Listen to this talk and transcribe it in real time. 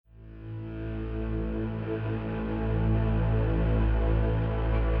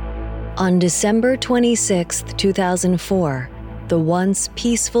On December 26, 2004, the once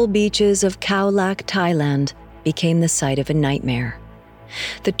peaceful beaches of Khao Lak, Thailand, became the site of a nightmare.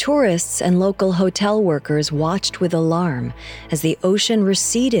 The tourists and local hotel workers watched with alarm as the ocean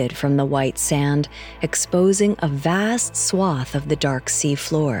receded from the white sand, exposing a vast swath of the dark sea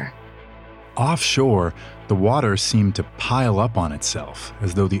floor. Offshore, the water seemed to pile up on itself,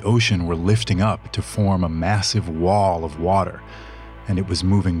 as though the ocean were lifting up to form a massive wall of water, and it was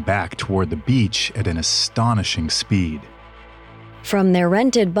moving back toward the beach at an astonishing speed. From their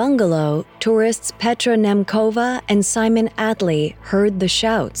rented bungalow, tourists Petra Nemkova and Simon Atley heard the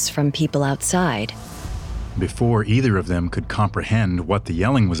shouts from people outside. Before either of them could comprehend what the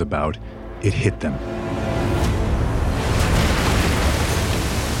yelling was about, it hit them.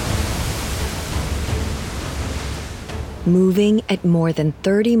 Moving at more than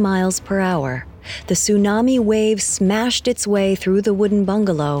 30 miles per hour, the tsunami wave smashed its way through the wooden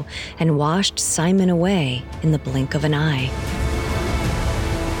bungalow and washed Simon away in the blink of an eye.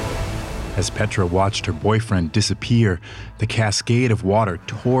 As Petra watched her boyfriend disappear, the cascade of water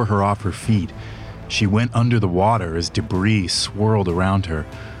tore her off her feet. She went under the water as debris swirled around her.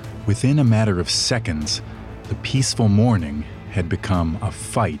 Within a matter of seconds, the peaceful morning had become a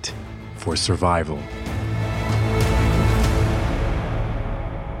fight for survival.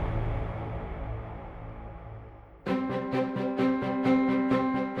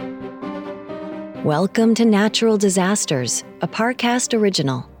 Welcome to Natural Disasters, a Parcast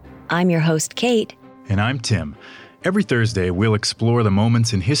original. I'm your host, Kate. And I'm Tim. Every Thursday, we'll explore the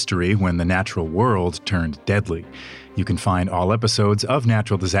moments in history when the natural world turned deadly. You can find all episodes of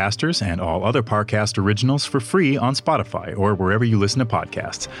Natural Disasters and all other Parcast originals for free on Spotify or wherever you listen to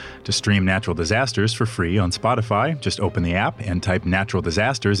podcasts. To stream Natural Disasters for free on Spotify, just open the app and type Natural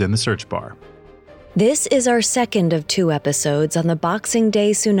Disasters in the search bar. This is our second of two episodes on the Boxing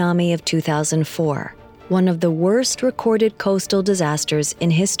Day tsunami of 2004, one of the worst recorded coastal disasters in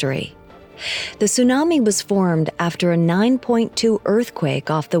history. The tsunami was formed after a 9.2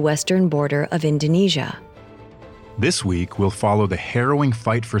 earthquake off the western border of Indonesia. This week, we'll follow the harrowing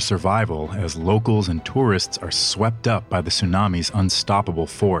fight for survival as locals and tourists are swept up by the tsunami's unstoppable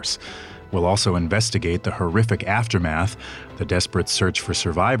force. We'll also investigate the horrific aftermath, the desperate search for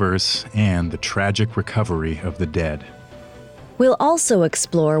survivors, and the tragic recovery of the dead. We'll also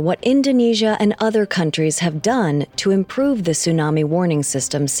explore what Indonesia and other countries have done to improve the tsunami warning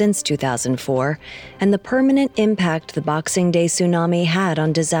system since 2004 and the permanent impact the Boxing Day tsunami had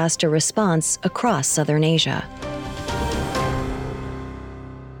on disaster response across Southern Asia.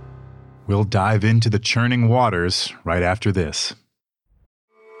 We'll dive into the churning waters right after this.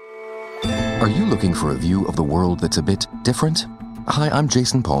 Are you looking for a view of the world that's a bit different? Hi, I'm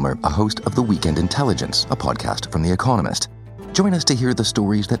Jason Palmer, a host of The Weekend Intelligence, a podcast from The Economist. Join us to hear the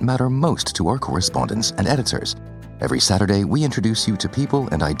stories that matter most to our correspondents and editors. Every Saturday, we introduce you to people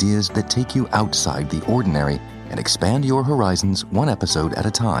and ideas that take you outside the ordinary and expand your horizons one episode at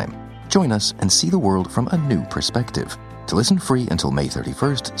a time. Join us and see the world from a new perspective. To listen free until May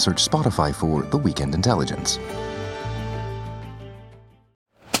 31st, search Spotify for The Weekend Intelligence.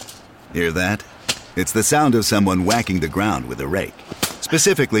 Hear that? It's the sound of someone whacking the ground with a rake.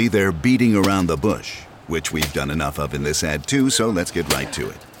 Specifically, they're beating around the bush, which we've done enough of in this ad too, so let's get right to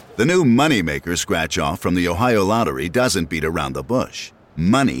it. The new Moneymaker scratch-off from the Ohio Lottery doesn't beat around the bush.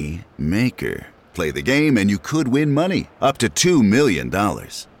 Money Maker. Play the game and you could win money, up to $2 million.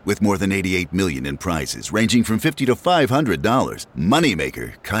 With more than $88 million in prizes, ranging from $50 to $500,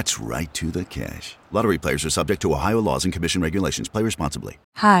 Moneymaker cuts right to the cash. Lottery players are subject to Ohio laws and commission regulations. Play responsibly.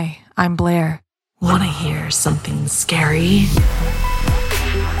 Hi, I'm Blair. Want to hear something scary?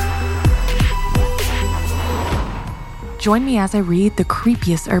 Join me as I read the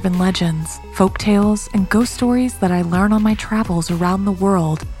creepiest urban legends, folktales, and ghost stories that I learn on my travels around the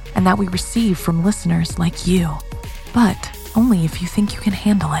world and that we receive from listeners like you. But only if you think you can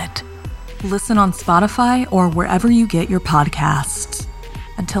handle it. Listen on Spotify or wherever you get your podcasts.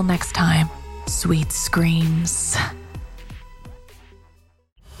 Until next time, sweet screams.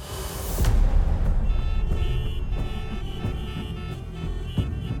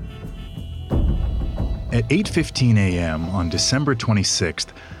 At 8:15 a.m. on December 26th,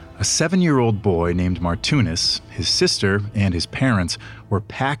 a 7-year-old boy named Martunis, his sister, and his parents were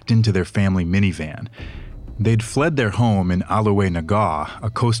packed into their family minivan. They'd fled their home in Alue Naga, a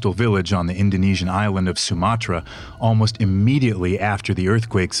coastal village on the Indonesian island of Sumatra, almost immediately after the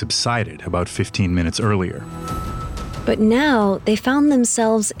earthquake subsided about 15 minutes earlier. But now they found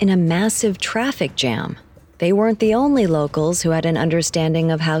themselves in a massive traffic jam. They weren't the only locals who had an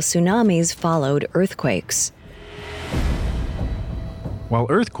understanding of how tsunamis followed earthquakes. While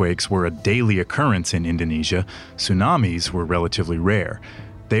earthquakes were a daily occurrence in Indonesia, tsunamis were relatively rare.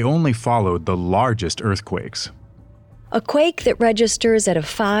 They only followed the largest earthquakes. A quake that registers at a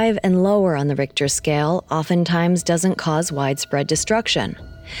 5 and lower on the Richter scale oftentimes doesn't cause widespread destruction.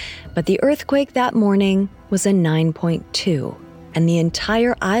 But the earthquake that morning was a 9.2, and the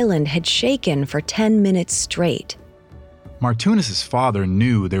entire island had shaken for 10 minutes straight. Martunis' father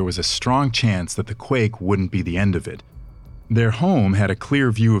knew there was a strong chance that the quake wouldn't be the end of it. Their home had a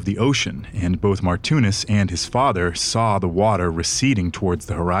clear view of the ocean, and both Martunis and his father saw the water receding towards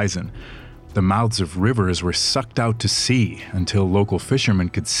the horizon. The mouths of rivers were sucked out to sea until local fishermen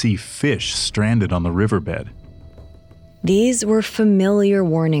could see fish stranded on the riverbed. These were familiar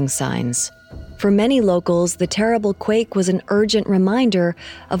warning signs. For many locals, the terrible quake was an urgent reminder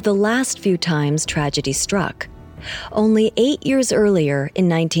of the last few times tragedy struck. Only 8 years earlier, in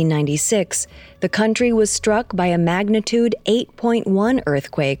 1996, the country was struck by a magnitude 8.1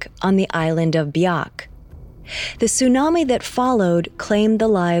 earthquake on the island of Biak. The tsunami that followed claimed the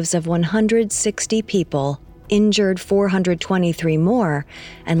lives of 160 people, injured 423 more,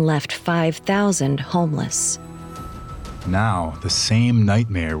 and left 5,000 homeless. Now, the same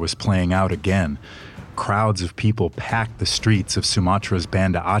nightmare was playing out again. Crowds of people packed the streets of Sumatra's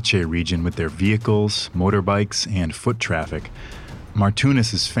Banda Aceh region with their vehicles, motorbikes, and foot traffic.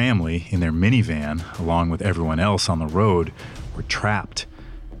 Martunis' family, in their minivan, along with everyone else on the road, were trapped,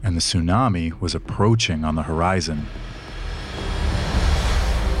 and the tsunami was approaching on the horizon.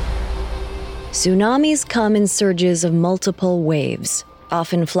 Tsunamis come in surges of multiple waves,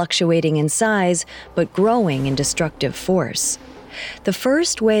 often fluctuating in size but growing in destructive force. The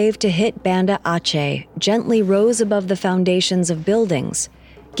first wave to hit Banda Aceh gently rose above the foundations of buildings,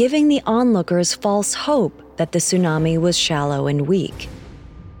 giving the onlookers false hope that the tsunami was shallow and weak.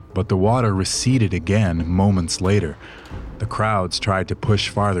 But the water receded again moments later. The crowds tried to push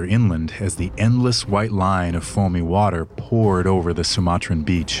farther inland as the endless white line of foamy water poured over the Sumatran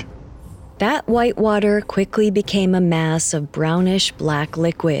beach. That white water quickly became a mass of brownish-black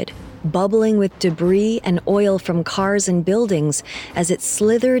liquid, bubbling with debris and oil from cars and buildings as it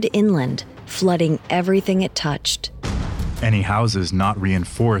slithered inland, flooding everything it touched. Any houses not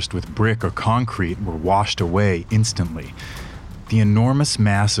reinforced with brick or concrete were washed away instantly. The enormous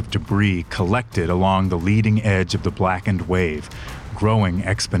mass of debris collected along the leading edge of the blackened wave, growing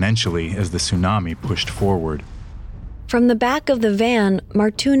exponentially as the tsunami pushed forward. From the back of the van,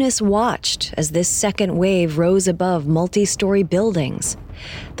 Martunis watched as this second wave rose above multi-story buildings.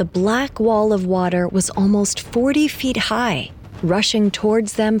 The black wall of water was almost 40 feet high, rushing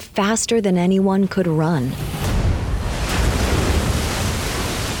towards them faster than anyone could run.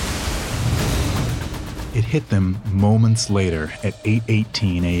 It hit them moments later at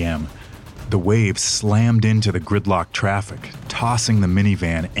 8:18 a.m. The waves slammed into the gridlocked traffic, tossing the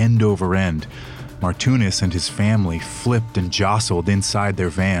minivan end over end. Martunis and his family flipped and jostled inside their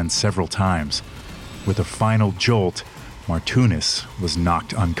van several times. With a final jolt, Martunis was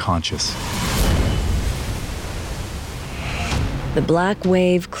knocked unconscious. The black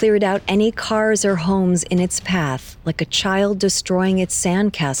wave cleared out any cars or homes in its path, like a child destroying its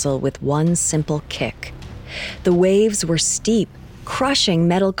sandcastle with one simple kick. The waves were steep, crushing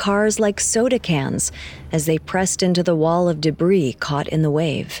metal cars like soda cans as they pressed into the wall of debris caught in the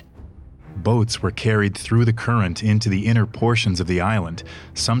wave. Boats were carried through the current into the inner portions of the island,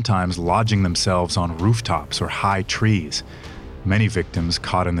 sometimes lodging themselves on rooftops or high trees. Many victims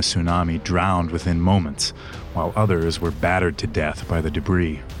caught in the tsunami drowned within moments, while others were battered to death by the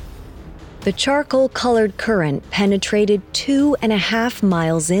debris. The charcoal-colored current penetrated 2.5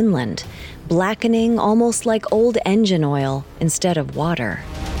 miles inland, blackening almost like old engine oil instead of water.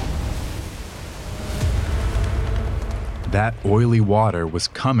 That oily water was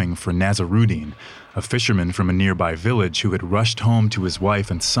coming for Nazaruddin, a fisherman from a nearby village who had rushed home to his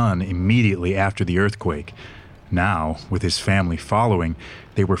wife and son immediately after the earthquake. Now, with his family following,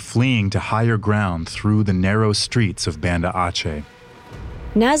 they were fleeing to higher ground through the narrow streets of Banda Aceh.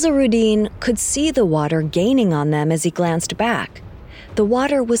 Nazaruddin could see the water gaining on them as he glanced back. The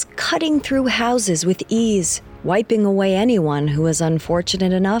water was cutting through houses with ease, wiping away anyone who was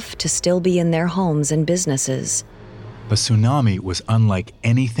unfortunate enough to still be in their homes and businesses. The tsunami was unlike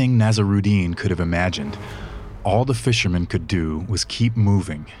anything Nazaruddin could have imagined. All the fisherman could do was keep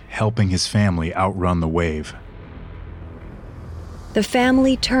moving, helping his family outrun the wave. The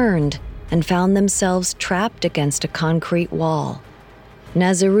family turned and found themselves trapped against a concrete wall.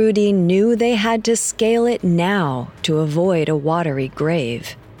 Nazaruddin knew they had to scale it now to avoid a watery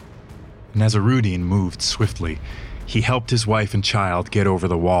grave. Nazaruddin moved swiftly. He helped his wife and child get over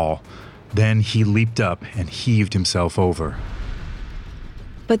the wall. Then he leaped up and heaved himself over.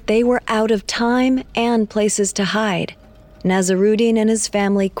 But they were out of time and places to hide. Nazaruddin and his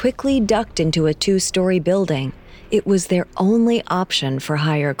family quickly ducked into a 2-story building. It was their only option for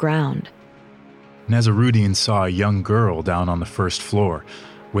higher ground. Nazaruddin saw a young girl down on the first floor.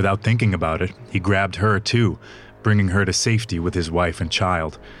 Without thinking about it, he grabbed her too, bringing her to safety with his wife and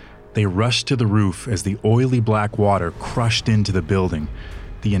child. They rushed to the roof as the oily black water crushed into the building.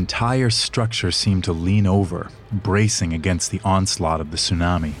 The entire structure seemed to lean over, bracing against the onslaught of the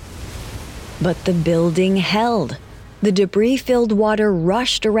tsunami. But the building held. The debris-filled water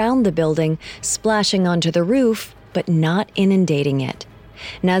rushed around the building, splashing onto the roof, but not inundating it.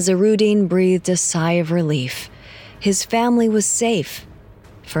 Nazaruddin breathed a sigh of relief. His family was safe,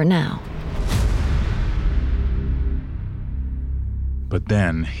 for now. But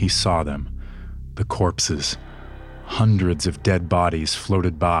then he saw them, the corpses. Hundreds of dead bodies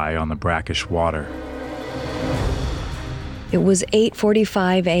floated by on the brackish water. It was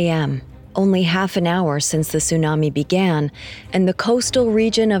 8:45 a.m., only half an hour since the tsunami began, and the coastal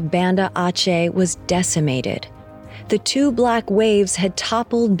region of Banda Aceh was decimated. The 2 black waves had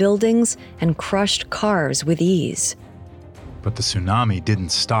toppled buildings and crushed cars with ease. But the tsunami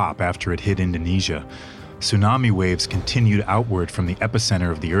didn't stop after it hit Indonesia. Tsunami waves continued outward from the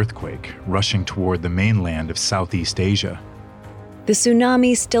epicenter of the earthquake, rushing toward the mainland of Southeast Asia. The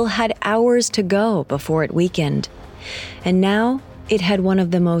tsunami still had hours to go before it weakened. And now it had one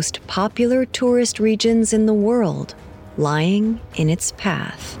of the most popular tourist regions in the world lying in its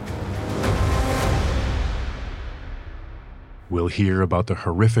path. We'll hear about the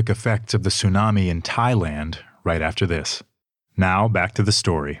horrific effects of the tsunami in Thailand right after this. Now, back to the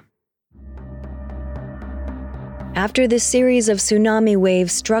story. After this series of tsunami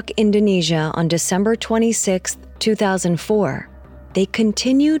waves struck Indonesia on December 26, 2004, they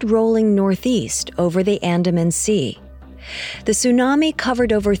continued rolling northeast over the Andaman Sea. The tsunami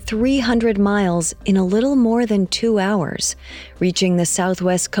covered over 300 miles in a little more than 2 hours, reaching the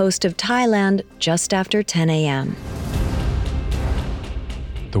southwest coast of Thailand just after 10 a.m.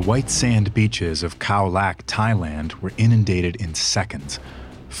 The white sand beaches of Khao Lak, Thailand were inundated in seconds.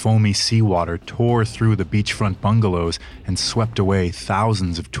 Foamy seawater tore through the beachfront bungalows and swept away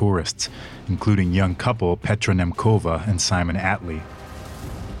thousands of tourists, including young couple Petra Nemkova and Simon Attlee.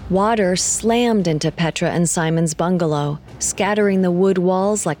 Water slammed into Petra and Simon's bungalow, scattering the wood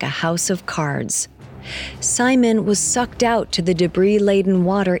walls like a house of cards. Simon was sucked out to the debris-laden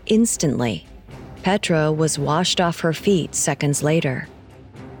water instantly. Petra was washed off her feet seconds later.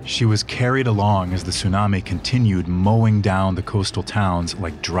 She was carried along as the tsunami continued mowing down the coastal towns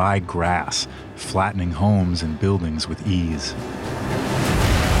like dry grass, flattening homes and buildings with ease.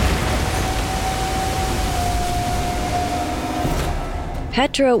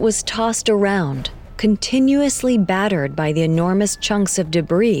 Petra was tossed around, continuously battered by the enormous chunks of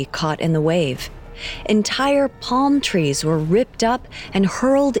debris caught in the wave. Entire palm trees were ripped up and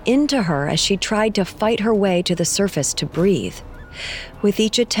hurled into her as she tried to fight her way to the surface to breathe. With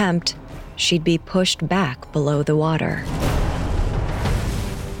each attempt, she'd be pushed back below the water.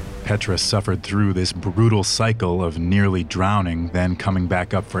 Petra suffered through this brutal cycle of nearly drowning, then coming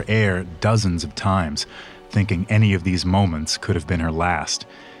back up for air dozens of times, thinking any of these moments could have been her last.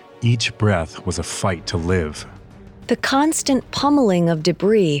 Each breath was a fight to live. The constant pummeling of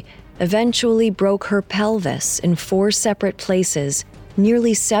debris eventually broke her pelvis in 4 separate places,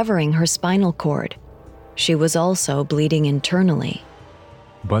 nearly severing her spinal cord. She was also bleeding internally.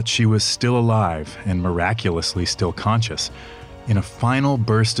 But she was still alive and miraculously still conscious. In a final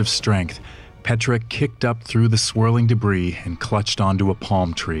burst of strength, Petra kicked up through the swirling debris and clutched onto a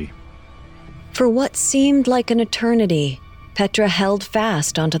palm tree. For what seemed like an eternity, Petra held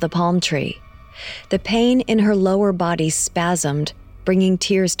fast onto the palm tree. The pain in her lower body spasmed, bringing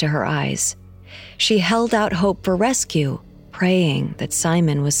tears to her eyes. She held out hope for rescue, praying that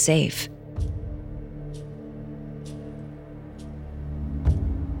Simon was safe.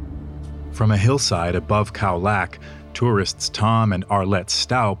 From a hillside above Khao Lak, tourists Tom and Arlette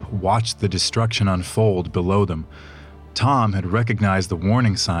Staup watched the destruction unfold below them. Tom had recognized the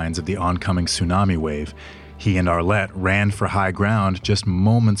warning signs of the oncoming tsunami wave. He and Arlette ran for high ground just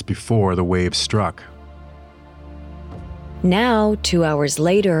moments before the wave struck. Now, 2 hours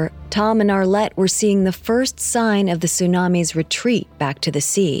later, Tom and Arlette were seeing the first sign of the tsunami's retreat back to the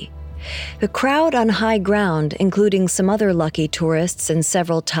sea. The crowd on high ground, including some other lucky tourists and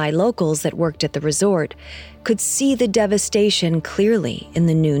several Thai locals that worked at the resort, could see the devastation clearly in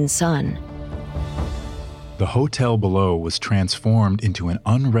the noon sun. The hotel below was transformed into an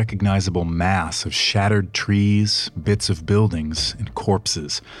unrecognizable mass of shattered trees, bits of buildings, and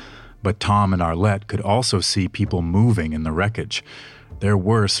corpses. But Tom and Arlette could also see people moving in the wreckage. there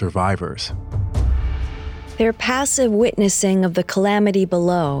were survivors. Their passive witnessing of the calamity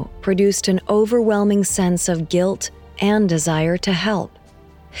below produced an overwhelming sense of guilt and desire to help.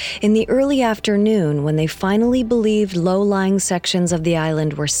 In the early afternoon, when they finally believed low-lying sections of the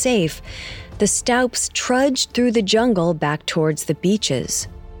island were safe, the Staups trudged through the jungle back towards the beaches.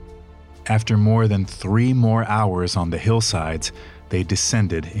 After more than 3 more hours on the hillsides, they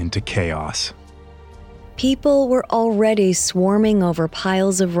descended into chaos. People were already swarming over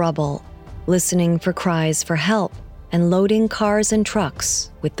piles of rubble, listening for cries for help and loading cars and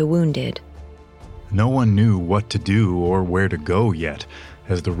trucks with the wounded. No one knew what to do or where to go yet,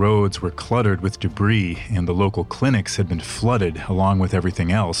 as the roads were cluttered with debris and the local clinics had been flooded along with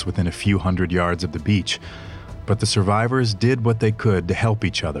everything else within a few hundred yards of the beach. But the survivors did what they could to help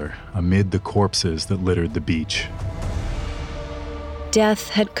each other amid the corpses that littered the beach. Death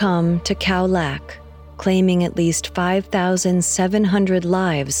had come to Khao Lak, claiming at least 5,700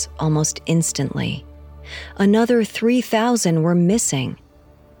 lives almost instantly. Another 3,000 were missing.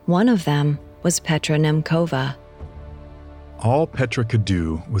 One of them was Petra Nemkova. All Petra could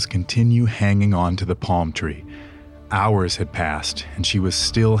do was continue hanging on to the palm tree. Hours had passed, and she was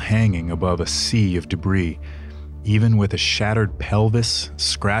still hanging above a sea of debris. Even with a shattered pelvis,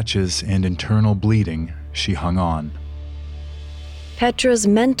 scratches, and internal bleeding, she hung on. Petra's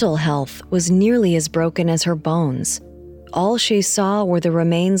mental health was nearly as broken as her bones. All she saw were the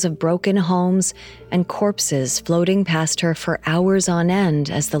remains of broken homes and corpses floating past her for hours on end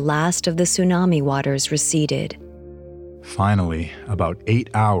as the last of the tsunami waters receded. Finally, about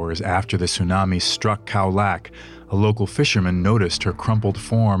 8 hours after the tsunami struck Khao Lak, a local fisherman noticed her crumpled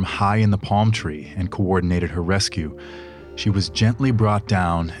form high in the palm tree and coordinated her rescue. She was gently brought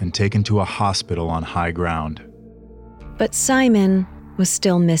down and taken to a hospital on high ground. But Simon was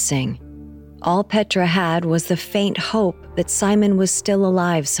still missing. All Petra had was the faint hope that Simon was still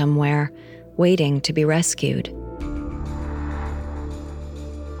alive somewhere, waiting to be rescued.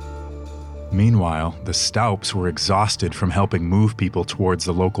 Meanwhile, the Staups were exhausted from helping move people towards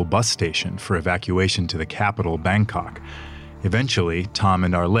the local bus station for evacuation to the capital, Bangkok. Eventually, Tom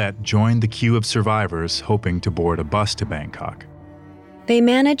and Arlette joined the queue of survivors, hoping to board a bus to Bangkok. They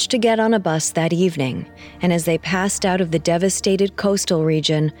managed to get on a bus that evening, and as they passed out of the devastated coastal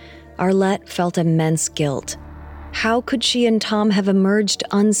region, Arlette felt immense guilt. How could she and Tom have emerged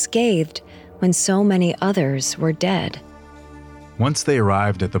unscathed when so many others were dead? Once they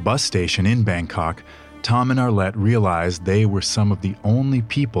arrived at the bus station in Bangkok, Tom and Arlette realized they were some of the only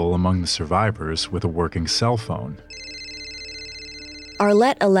people among the survivors with a working cell phone.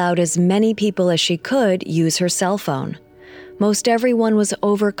 Arlette allowed as many people as she could use her cell phone. Most everyone was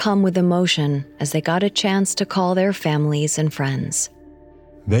overcome with emotion as they got a chance to call their families and friends.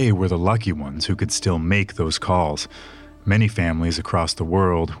 They were the lucky ones who could still make those calls. Many families across the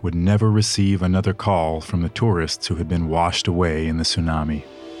world would never receive another call from the tourists who had been washed away in the tsunami.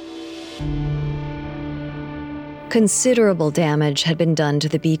 Considerable damage had been done to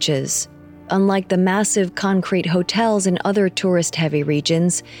the beaches. Unlike the massive concrete hotels in other tourist-heavy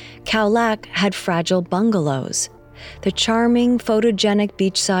regions, Khao Lak had fragile bungalows. The charming, photogenic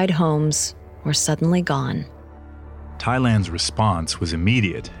beachside homes were suddenly gone. Thailand's response was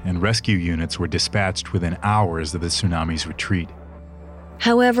immediate, and rescue units were dispatched within hours of the tsunami's retreat.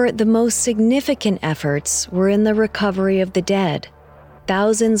 However, the most significant efforts were in the recovery of the dead.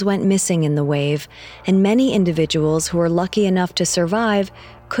 Thousands went missing in the wave, and many individuals who were lucky enough to survive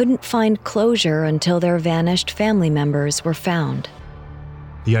couldn't find closure until their vanished family members were found.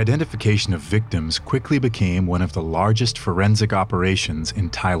 The identification of victims quickly became one of the largest forensic operations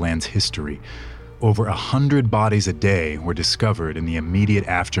in Thailand's history. Over 100 bodies a day were discovered in the immediate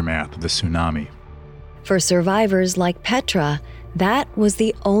aftermath of the tsunami. For survivors like Petra, that was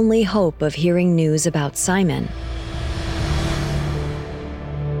the only hope of hearing news about Simon.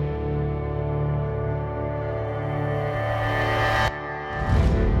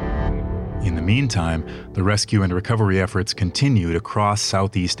 In the meantime, the rescue and recovery efforts continued across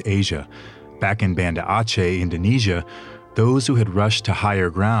Southeast Asia. Back in Banda Aceh, Indonesia, those who had rushed to higher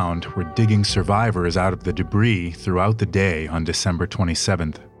ground were digging survivors out of the debris throughout the day on December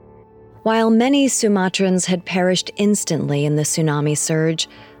 27th. While many Sumatrans had perished instantly in the tsunami surge,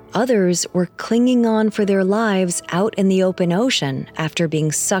 others were clinging on for their lives out in the open ocean after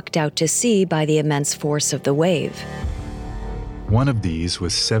being sucked out to sea by the immense force of the wave. One of these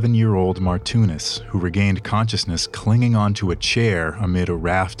was 7-year-old Martunis, who regained consciousness clinging onto a chair amid a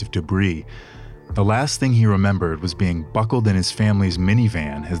raft of debris. The last thing he remembered was being buckled in his family's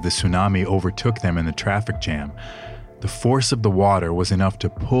minivan as the tsunami overtook them in the traffic jam. The force of the water was enough to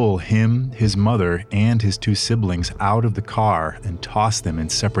pull him, his mother, and his two siblings out of the car and toss them in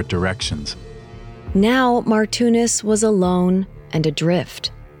separate directions. Now Martunis was alone and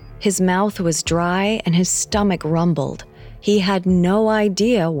adrift. His mouth was dry and his stomach rumbled. He had no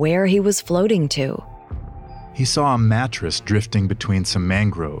idea where he was floating to. He saw a mattress drifting between some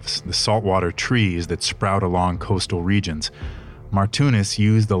mangroves, the saltwater trees that sprout along coastal regions. Martunis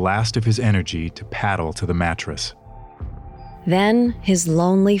used the last of his energy to paddle to the mattress. Then his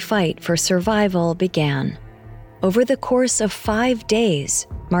lonely fight for survival began. Over the course of 5 days,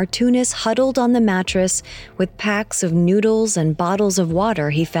 Martunis huddled on the mattress with packs of noodles and bottles of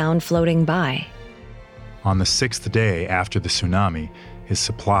water he found floating by. On the 6th day after the tsunami, his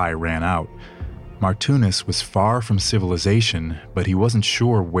supply ran out. Martunis was far from civilization, but he wasn't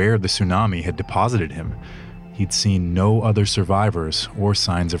sure where the tsunami had deposited him. He'd seen no other survivors or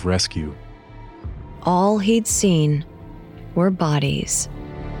signs of rescue. All he'd seen were bodies.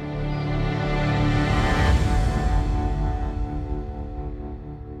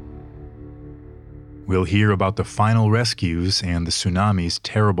 We'll hear about the final rescues and the tsunami's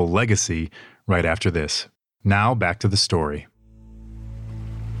terrible legacy right after this. Now back to the story.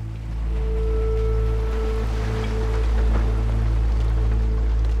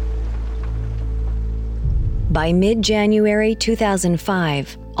 By mid-January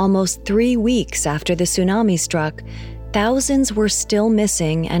 2005, almost 3 weeks after the tsunami struck, thousands were still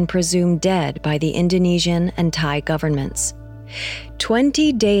missing and presumed dead by the Indonesian and Thai governments.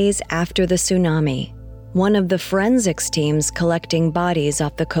 20 days after the tsunami, one of the forensics teams collecting bodies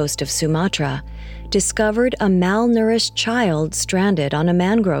off the coast of Sumatra discovered a malnourished child stranded on a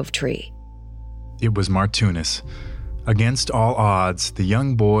mangrove tree. It was Martunis. Against all odds, the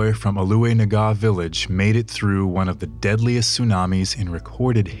young boy from Alue Naga village made it through one of the deadliest tsunamis in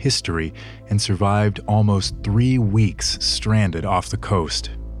recorded history and survived almost 3 weeks stranded off the coast.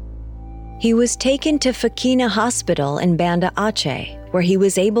 He was taken to Fakina Hospital in Banda Aceh, where he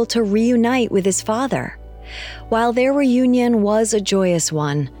was able to reunite with his father. While their reunion was a joyous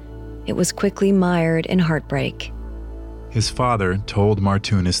one, it was quickly mired in heartbreak. His father told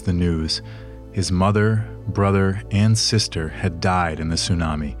Martunis the news. His mother, brother, and sister had died in the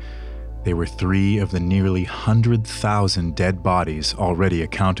tsunami. They were 3 of the nearly 100,000 dead bodies already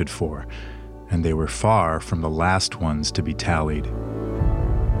accounted for, and they were far from the last ones to be tallied.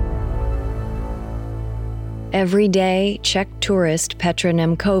 Every day, Czech tourist Petra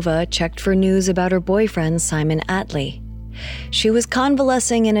Nemkova checked for news about her boyfriend Simon Atli. She was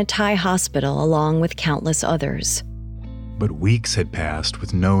convalescing in a Thai hospital along with countless others. But weeks had passed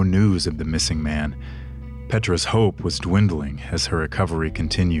with no news of the missing man. Petra's hope was dwindling as her recovery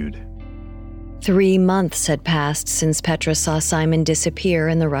continued. 3 months had passed since Petra saw Simon disappear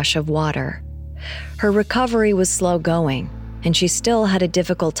in the rush of water. Her recovery was slow going, and she still had a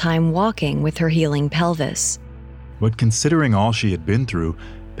difficult time walking with her healing pelvis. But considering all she had been through,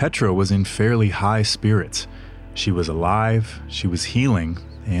 Petra was in fairly high spirits. She was alive, she was healing,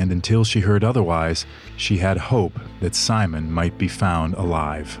 and until she heard otherwise, she had hope that Simon might be found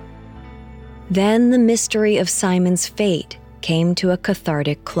alive. Then the mystery of Simon's fate came to a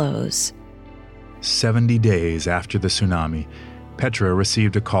cathartic close. 70 days after the tsunami, Petra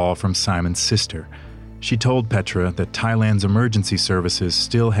received a call from Simon's sister. She told Petra that Thailand's emergency services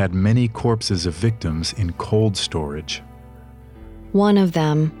still had many corpses of victims in cold storage. One of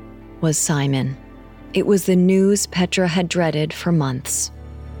them was Simon. It was the news Petra had dreaded for months.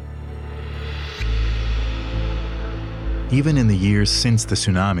 Even in the years since the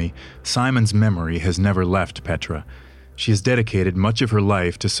tsunami, Simon's memory has never left Petra. She has dedicated much of her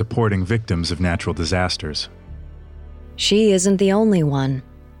life to supporting victims of natural disasters. She isn't the only one.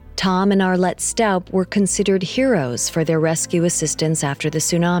 Tom and Arlette Staup were considered heroes for their rescue assistance after the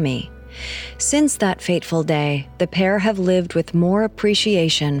tsunami. Since that fateful day, the pair have lived with more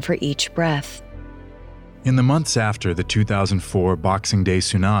appreciation for each breath. In the months after the 2004 Boxing Day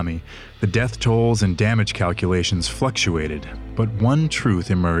tsunami, the death tolls and damage calculations fluctuated, but one truth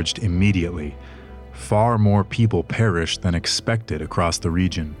emerged immediately. Far more people perished than expected across the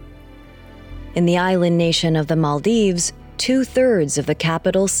region. In the island nation of the Maldives, 2/3 of the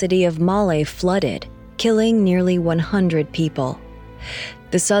capital city of Male flooded, killing nearly 100 people.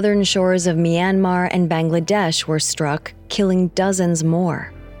 The southern shores of Myanmar and Bangladesh were struck, killing dozens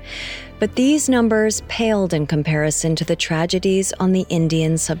more. But these numbers paled in comparison to the tragedies on the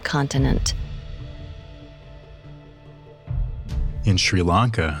Indian subcontinent. In Sri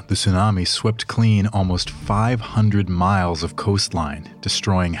Lanka, the tsunami swept clean almost 500 miles of coastline,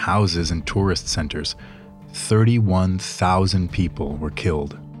 destroying houses and tourist centers. 31,000 people were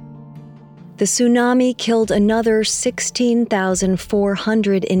killed. The tsunami killed another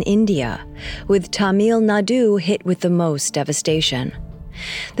 16,400 in India, with Tamil Nadu hit with the most devastation.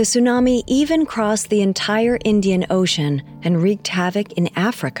 The tsunami even crossed the entire Indian Ocean and wreaked havoc in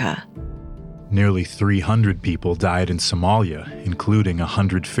Africa. Nearly 300 people died in Somalia, including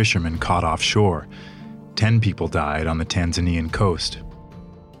 100 fishermen caught offshore. 10 people died on the Tanzanian coast.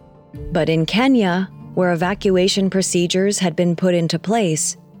 But in Kenya, where evacuation procedures had been put into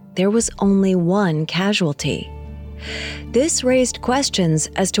place, there was only one casualty. This raised questions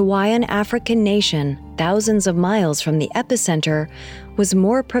as to why an African nation, thousands of miles from the epicenter, was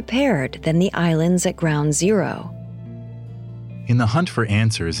more prepared than the islands at ground zero. In the hunt for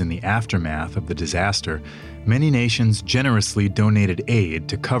answers in the aftermath of the disaster, many nations generously donated aid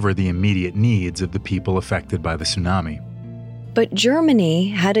to cover the immediate needs of the people affected by the tsunami. But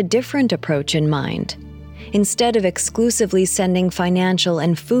Germany had a different approach in mind. Instead of exclusively sending financial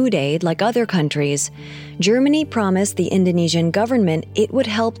and food aid like other countries, Germany promised the Indonesian government it would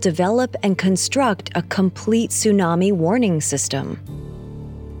help develop and construct a complete tsunami warning system.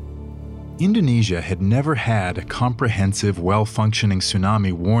 Indonesia had never had a comprehensive, well-functioning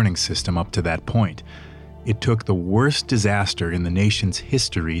tsunami warning system up to that point. It took the worst disaster in the nation's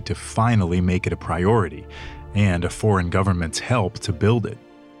history to finally make it a priority, and a foreign government's help to build it.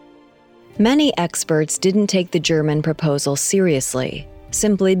 Many experts didn't take the German proposal seriously,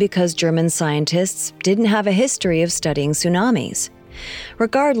 simply because German scientists didn't have a history of studying tsunamis.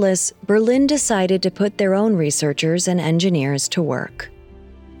 Regardless, Berlin decided to put their own researchers and engineers to work.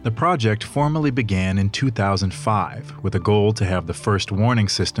 The project formally began in 2005, with a goal to have the first warning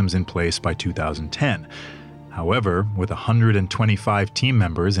systems in place by 2010. However, with 125 team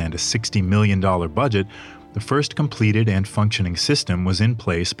members and a $60 million budget, the first completed and functioning system was in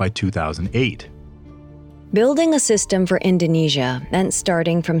place by 2008. Building a system for Indonesia meant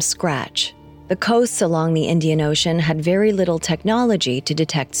starting from scratch. The coasts along the Indian Ocean had very little technology to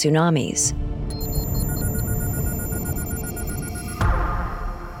detect tsunamis.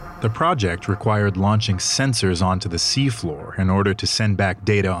 The project required launching sensors onto the seafloor in order to send back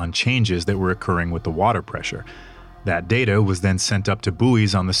data on changes that were occurring with the water pressure. That data was then sent up to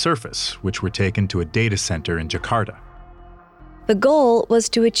buoys on the surface, which were taken to a data center in Jakarta. The goal was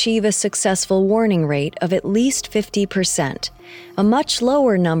to achieve a successful warning rate of at least 50%, a much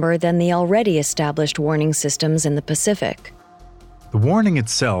lower number than the already established warning systems in the Pacific. The warning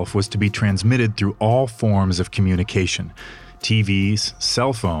itself was to be transmitted through all forms of communication: TVs,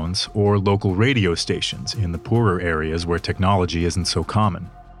 cell phones, or local radio stations in the poorer areas where technology isn't so common.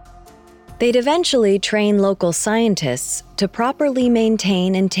 They'd eventually train local scientists to properly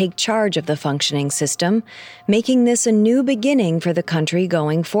maintain and take charge of the functioning system, making this a new beginning for the country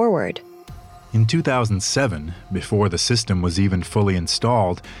going forward. In 2007, before the system was even fully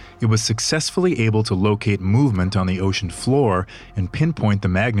installed, it was successfully able to locate movement on the ocean floor and pinpoint the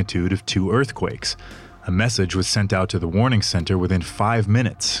magnitude of 2 earthquakes. A message was sent out to the warning center within 5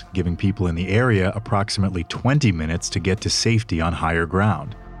 minutes, giving people in the area approximately 20 minutes to get to safety on higher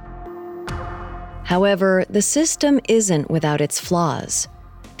ground. However, the system isn't without its flaws.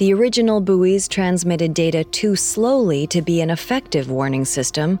 The original buoys transmitted data too slowly to be an effective warning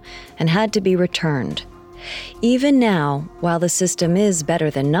system and had to be returned. Even now, while the system is better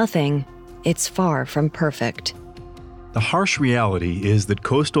than nothing, it's far from perfect. The harsh reality is that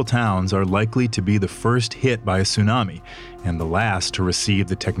coastal towns are likely to be the first hit by a tsunami and the last to receive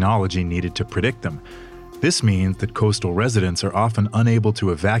the technology needed to predict them. This means that coastal residents are often unable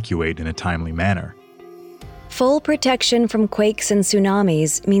to evacuate in a timely manner. Full protection from quakes and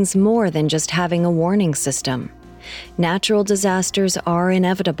tsunamis means more than just having a warning system. Natural disasters are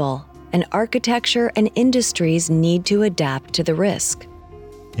inevitable, and architecture and industries need to adapt to the risk.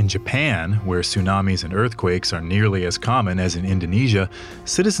 In Japan, where tsunamis and earthquakes are nearly as common as in Indonesia,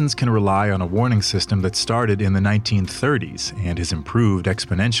 citizens can rely on a warning system that started in the 1930s and has improved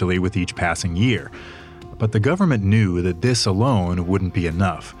exponentially with each passing year. But the government knew that this alone wouldn't be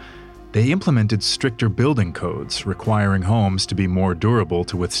enough. They implemented stricter building codes, requiring homes to be more durable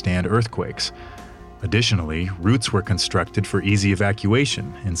to withstand earthquakes. Additionally, routes were constructed for easy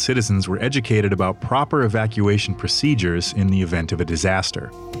evacuation, and citizens were educated about proper evacuation procedures in the event of a disaster.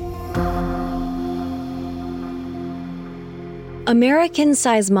 American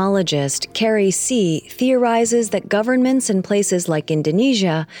seismologist Carrie C. theorizes that governments in places like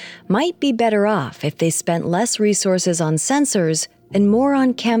Indonesia might be better off if they spent less resources on sensors and more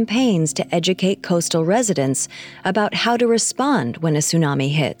on campaigns to educate coastal residents about how to respond when a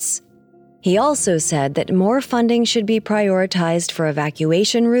tsunami hits. He also said that more funding should be prioritized for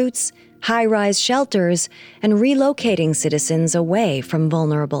evacuation routes, high-rise shelters, and relocating citizens away from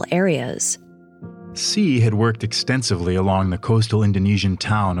vulnerable areas. C had worked extensively along the coastal Indonesian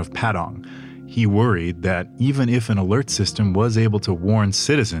town of Padang. He worried that even if an alert system was able to warn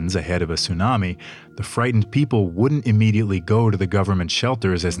citizens ahead of a tsunami, the frightened people wouldn't immediately go to the government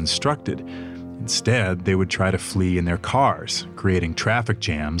shelters as instructed. Instead, they would try to flee in their cars, creating traffic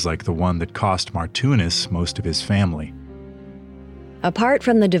jams like the one that cost Martunis most of his family. Apart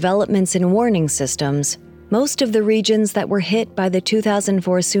from the developments in warning systems, most of the regions that were hit by the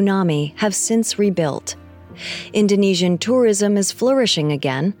 2004 tsunami have since rebuilt. Indonesian tourism is flourishing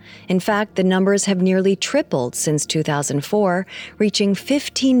again. In fact, the numbers have nearly tripled since 2004, reaching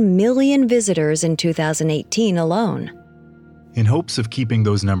 15 million visitors in 2018 alone. In hopes of keeping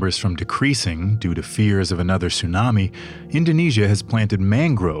those numbers from decreasing due to fears of another tsunami, Indonesia has planted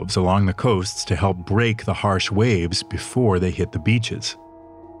mangroves along the coasts to help break the harsh waves before they hit the beaches.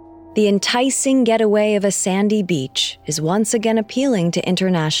 The enticing getaway of a sandy beach is once again appealing to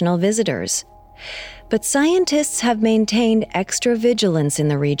international visitors. But scientists have maintained extra vigilance in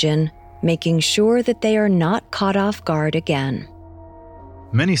the region, making sure that they are not caught off guard again.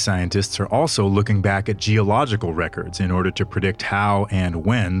 Many scientists are also looking back at geological records in order to predict how and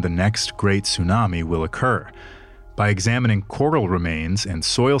when the next great tsunami will occur. By examining coral remains and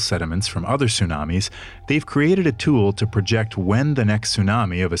soil sediments from other tsunamis, they've created a tool to project when the next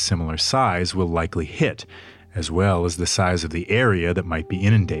tsunami of a similar size will likely hit, as well as the size of the area that might be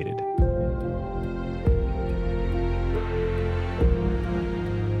inundated.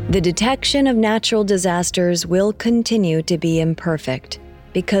 The detection of natural disasters will continue to be imperfect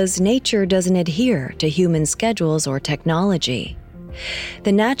because nature doesn't adhere to human schedules or technology.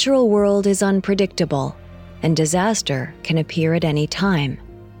 The natural world is unpredictable, and disaster can appear at any time.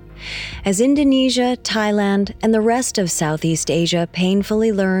 As Indonesia, Thailand, and the rest of Southeast Asia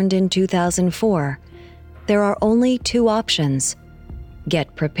painfully learned in 2004, there are only two options: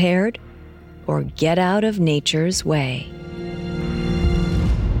 get prepared or get out of nature's way.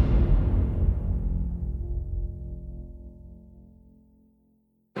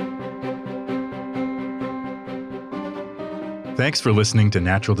 Thanks for listening to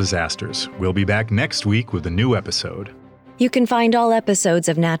Natural Disasters. We'll be back next week with a new episode. You can find all episodes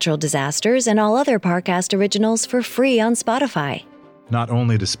of Natural Disasters and all other Parcast originals for free on Spotify. Not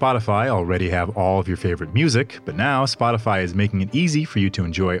only does Spotify already have all of your favorite music, but now Spotify is making it easy for you to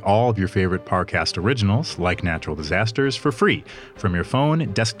enjoy all of your favorite Parcast originals, like Natural Disasters, for free from your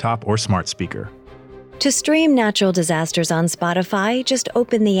phone, desktop, or smart speaker. To stream Natural Disasters on Spotify, just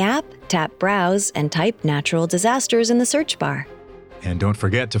open the app, tap Browse, and type Natural Disasters in the search bar. And don't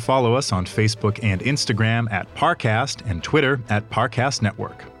forget to follow us on Facebook and Instagram at Parcast and Twitter at Parcast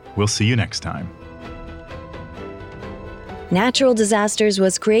Network. We'll see you next time. Natural Disasters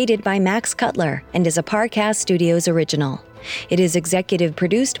was created by Max Cutler and is a Parcast Studios original. It is executive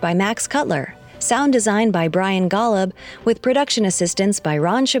produced by Max Cutler, sound design by Brian Golub, with production assistance by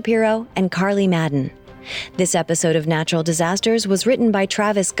Ron Shapiro and Carly Madden. This episode of Natural Disasters was written by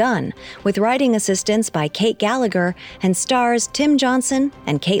Travis Gunn, with writing assistance by Kate Gallagher, and stars Tim Johnson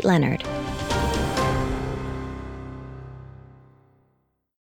and Kate Leonard.